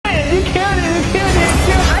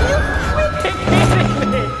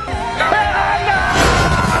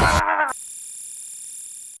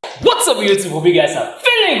beautiful. Hope you guys are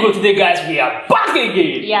feeling good today, guys. We are back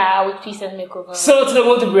again. Yeah, with peace and makeover. So today we're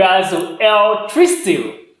going to be reacting to El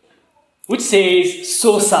Triste, which says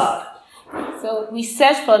so sad. So we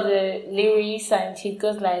searched for the lyrics and it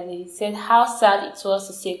goes like this. It said how sad it was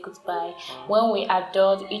to say goodbye when we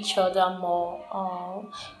adored each other more,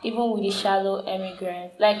 even with the shallow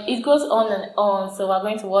emigrants. Like it goes on and on. So we're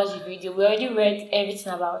going to watch the video. We already read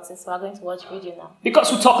everything about it, so we're going to watch the video now.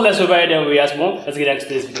 Because we talk less over it than we ask more, let's get into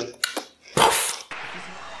this video.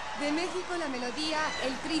 De México la melodía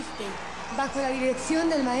El Triste, bajo la dirección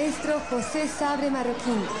del maestro José Sabre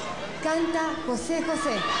Marroquín. Canta José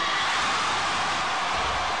José.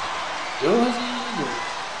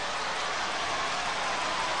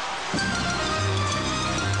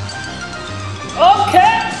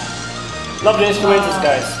 Okay! Love the instrumentals,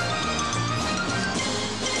 guys.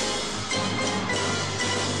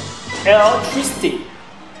 El Triste.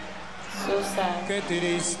 So sad. Qué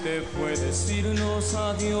triste fue decirnos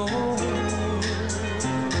adiós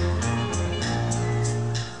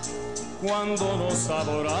cuando nos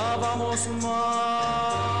adorábamos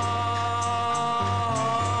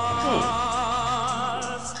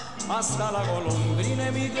más, hasta la golondrina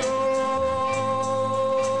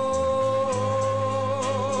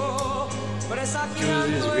emigró,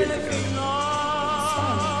 presagiando el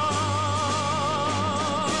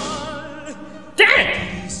final.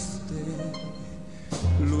 Triste,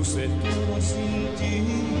 luce todo sin ti,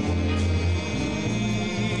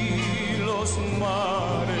 los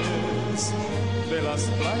mares de las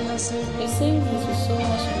playas He sings this with so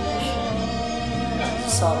much emotion.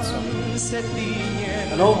 Sad song. se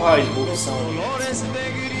tiñen I know how his voice sounds. colores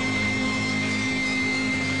de gris.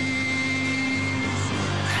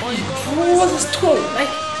 What's his tone? Like,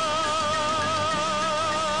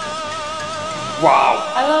 wow.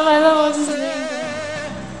 I love what's his name.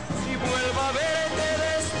 Si vuelvo a verte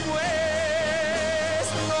después,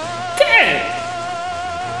 Damn!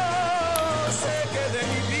 no sé qué de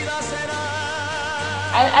mi vida será.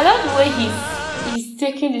 I love the way he's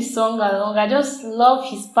taking the song along. I just love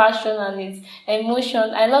his passion and his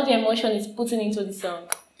emotion. I love the emotion he's putting into the song.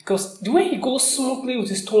 Because the way he goes smoothly with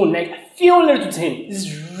his tone, like I feel it with him, is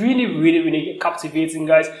really captivating,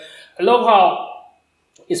 guys. I love how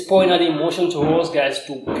he's pouring out the emotion to us, guys,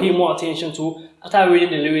 to pay more attention to. After reading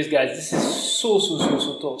the lyrics, guys, this is so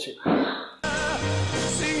touching.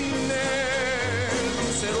 Sin el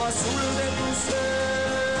lucero azul de tu ser,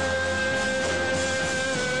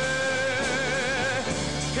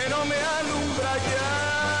 que no me alumbra ya.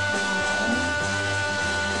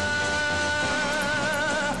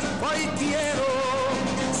 Hoy quiero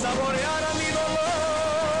saborear a mi dolor.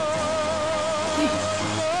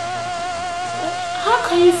 How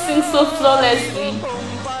can you sing so flawlessly?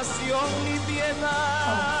 Compasión y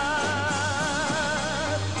piedad,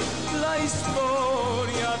 la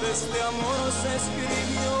historia de este amor se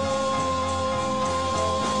escribió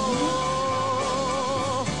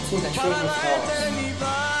para la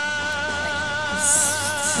eternidad.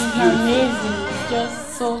 He's amazing. He's just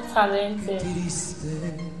so talented.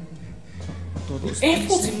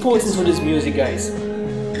 Effort he puts into this music, guys.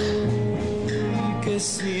 Que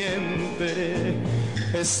siempre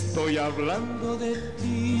estoy hablando de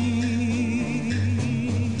ti.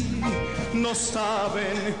 No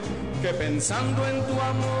saben que pensando en tu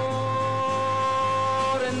amor,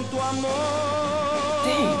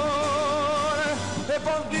 he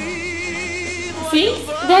podido. See?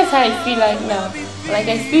 That's how I feel like now. Like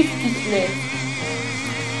I feel speechless.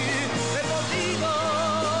 He podido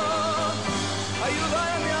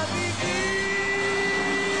ayudarme a vivir.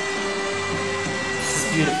 This is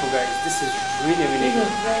beautiful, guys. This is really This is good.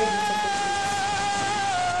 a very beautiful piece.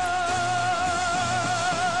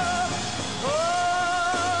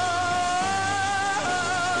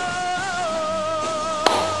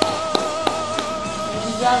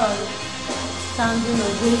 These are all standing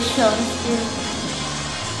ovations here.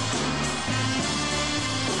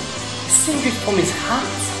 Sing it from his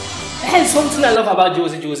heart. That is something I love about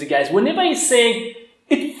José, guys. Whenever he's saying,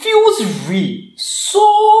 it feels real,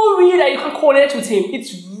 so real that you can connect with him.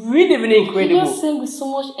 It's really He incredible. just sing with so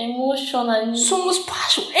much emotion and So much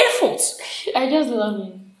passion, effort. I just love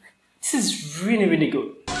him. This is really good.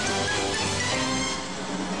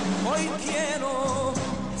 Hoy quiero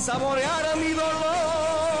saborear a mi dolor.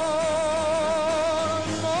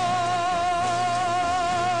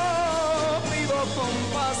 No pido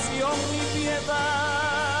compasión ni piedad.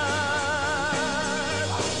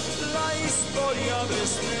 La historia de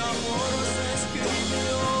este amor se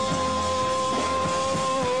escribió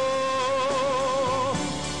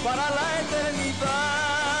para la eternidad.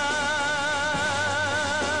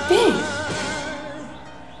 Damn.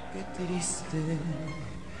 Qué triste triste.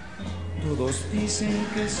 Todos dicen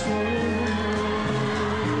que soy,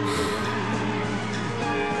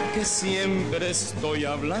 que siempre estoy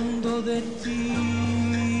hablando de ti.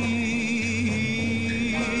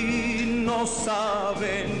 No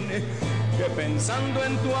saben que pensando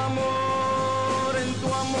en tu amor,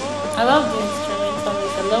 I love the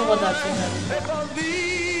instrumentalist. I love what that's in he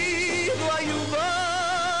podido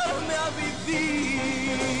ayudarme a vivir.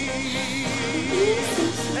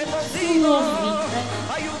 He podido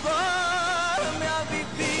ayudarme a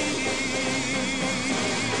vivir.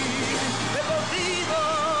 He podido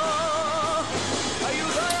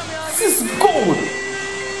ayudarme a vivir. This is gold!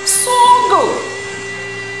 So good!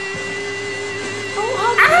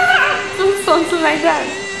 Do something like that.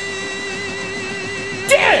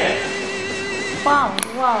 Damn! Wow.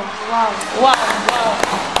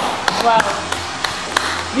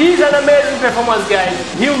 This is an amazing performance, guys.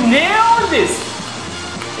 You nailed this!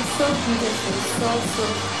 It's so beautiful. So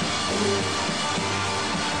beautiful.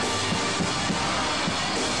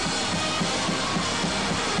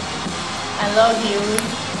 I love you.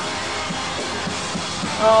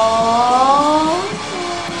 Oh.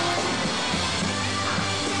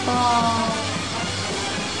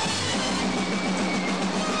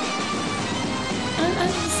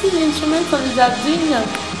 And see the instrumentalists are doing a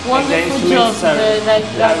wonderful job.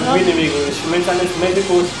 They are really, really good. Instrumentalists,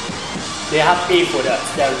 medicals, they have paid for that.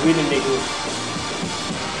 They are really, really good.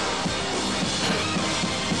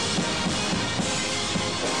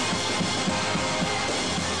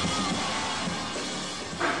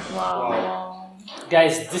 Wow.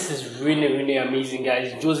 Guys, this is really, really amazing,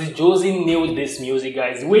 guys. José nailed this music,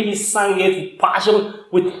 guys. The way he sang it with passion,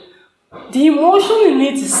 with the emotion in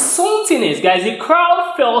it is something else, guys. The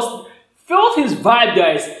crowd felt his vibe,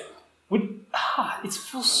 guys. It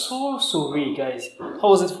feels so real, guys. How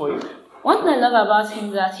was it for you? One thing I love about him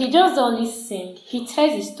is that he just only sing, he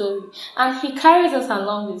tells his story, and he carries us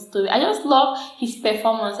along his story. I just love his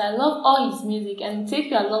performance. I love all his music, and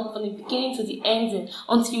take you along from the beginning to the ending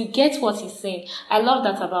until you get what he's saying. I love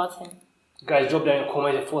that about him. Guys, drop down a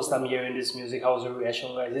comment the first time hearing this music. How was your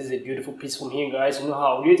reaction, guys? This is a beautiful piece from him, guys. You know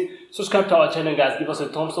how we do it. Subscribe to our channel, guys. Give us a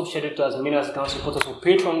thumbs up. Share it to as many as you can. Support us on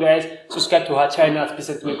Patreon, guys. Subscribe to our channel,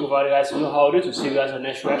 Triste Makeover, guys. You know how we do it. We'll see you guys on the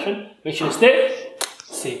next reaction. Make sure you stay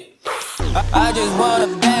safe. I just want a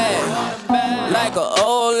bag, like an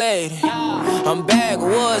old lady. I'm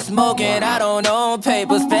backwoods smoking, I don't own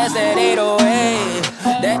papers. Pass that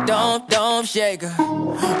 808, that don't shake her.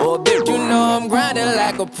 Oh, bitch, you know I'm grinding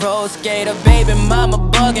like a pro skater. Baby mama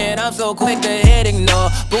bugging, I'm so quick to hit ignore.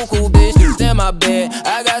 Buku bitches in my bed,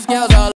 I got scales all